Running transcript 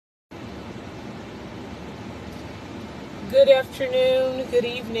Good afternoon, good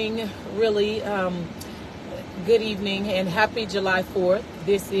evening, really. Good evening and happy July 4th.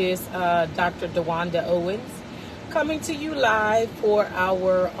 This is Dr. DeWanda Owens coming to you live for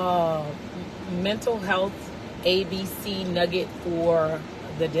our mental health ABC nugget for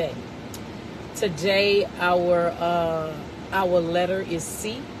the day. Today, our letter is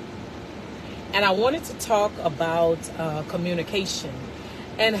C, and I wanted to talk about communication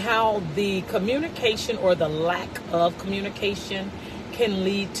and how the communication or the lack of communication can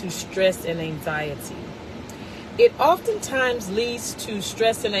lead to stress and anxiety. It oftentimes leads to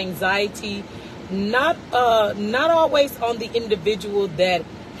stress and anxiety, not always on the individual that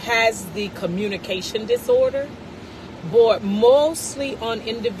has the communication disorder, but mostly on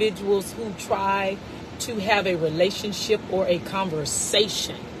individuals who try to have a relationship or a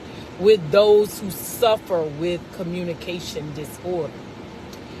conversation with those who suffer with communication disorder.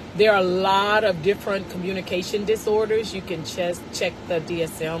 There are a lot of different communication disorders. You can just check the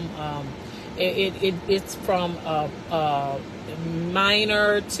DSM. It's from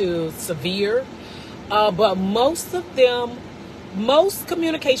minor to severe, but most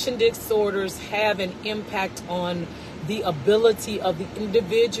communication disorders have an impact on the ability of the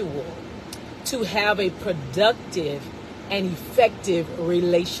individual to have a productive and effective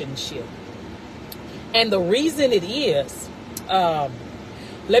relationship. And the reason it is,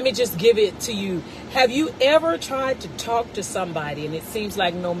 let me just give it to you. Have you ever tried to talk to somebody and it seems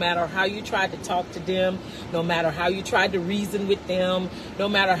like no matter how you tried to talk to them, no matter how you tried to reason with them, no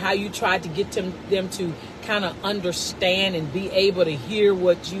matter how you tried to get them to kind of understand and be able to hear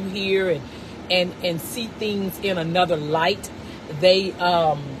what you hear and see things in another light, they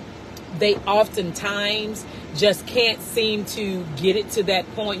oftentimes just can't seem to get it to that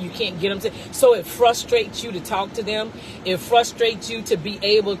point. You can't get them to, so it frustrates you to talk to them. It frustrates you to be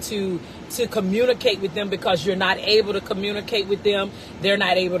able to communicate with them because you're not able to communicate with them. They're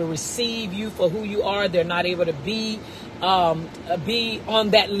not able to receive you for who you are. They're not able to be on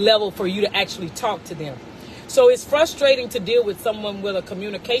that level for you to actually talk to them. So it's frustrating to deal with someone with a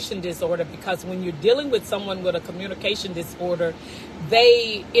communication disorder, because when you're dealing with someone with a communication disorder,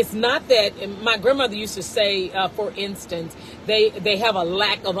 it's not that, my grandmother used to say, for instance, they have a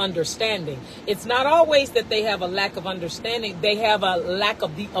lack of understanding. It's not always that they have a lack of understanding. They have a lack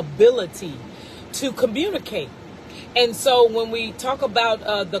of the ability to communicate. And so when we talk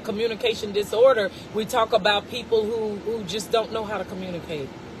about the communication disorder, we talk about people who just don't know how to communicate.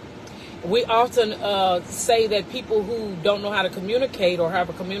 We often say that people who don't know how to communicate or have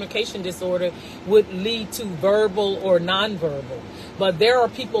a communication disorder would lead to verbal or nonverbal. But there are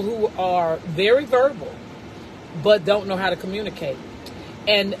people who are very verbal but don't know how to communicate.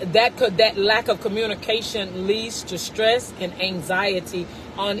 And that lack of communication leads to stress and anxiety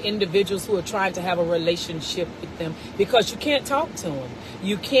on individuals who are trying to have a relationship with them, because you can't talk to them.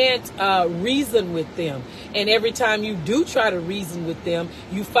 You can't reason with them. And every time you do try to reason with them,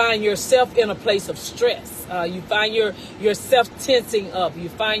 you find yourself in a place of stress. You find yourself tensing up. You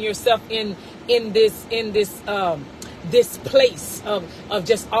find yourself in this place of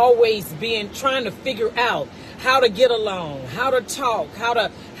just always trying to figure out how to get along, how to talk, how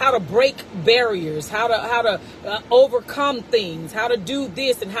to break barriers, how to overcome things, how to do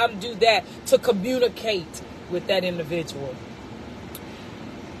this and how to do that to communicate with that individual.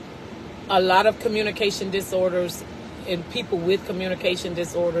 A lot of communication disorders and people with communication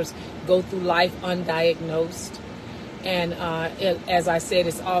disorders go through life undiagnosed. And as I said,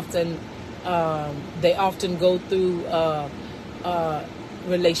 it's often they often go through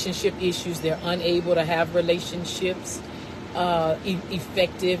relationship issues. They're unable to have relationships,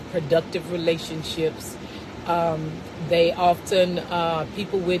 effective, productive relationships. They often,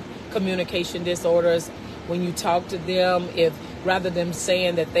 people with communication disorders, when you talk to them, if rather than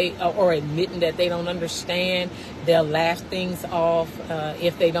saying that they, or admitting that they don't understand, they'll laugh things off.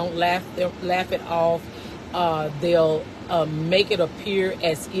 If they don't laugh it off, they'll make it appear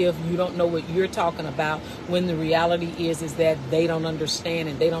as if you don't know what you're talking about, when the reality is that they don't understand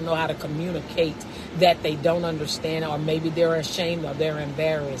and they don't know how to communicate that they don't understand, or maybe they're ashamed or they're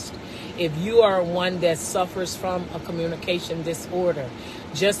embarrassed. If you are one that suffers from a communication disorder,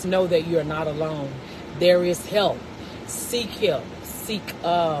 just know that you're not alone. There is help. Seek help. Seek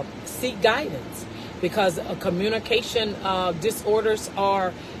guidance, because communication disorders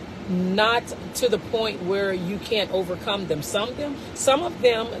are not to the point where you can't overcome them. Some of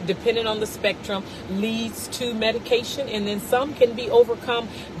them, depending on the spectrum, leads to medication, and then some can be overcome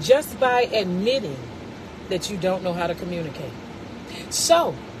just by admitting that you don't know how to communicate.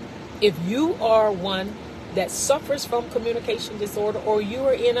 So, if you are one that suffers from communication disorder, or you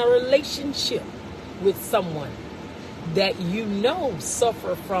are in a relationship with someone that you know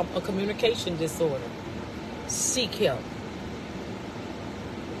suffer from a communication disorder. Seek help.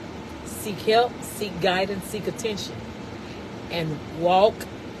 Seek help, seek guidance, seek attention, and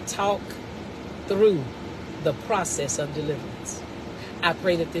talk through the process of deliverance. I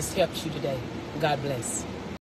pray that this helps you today. God bless.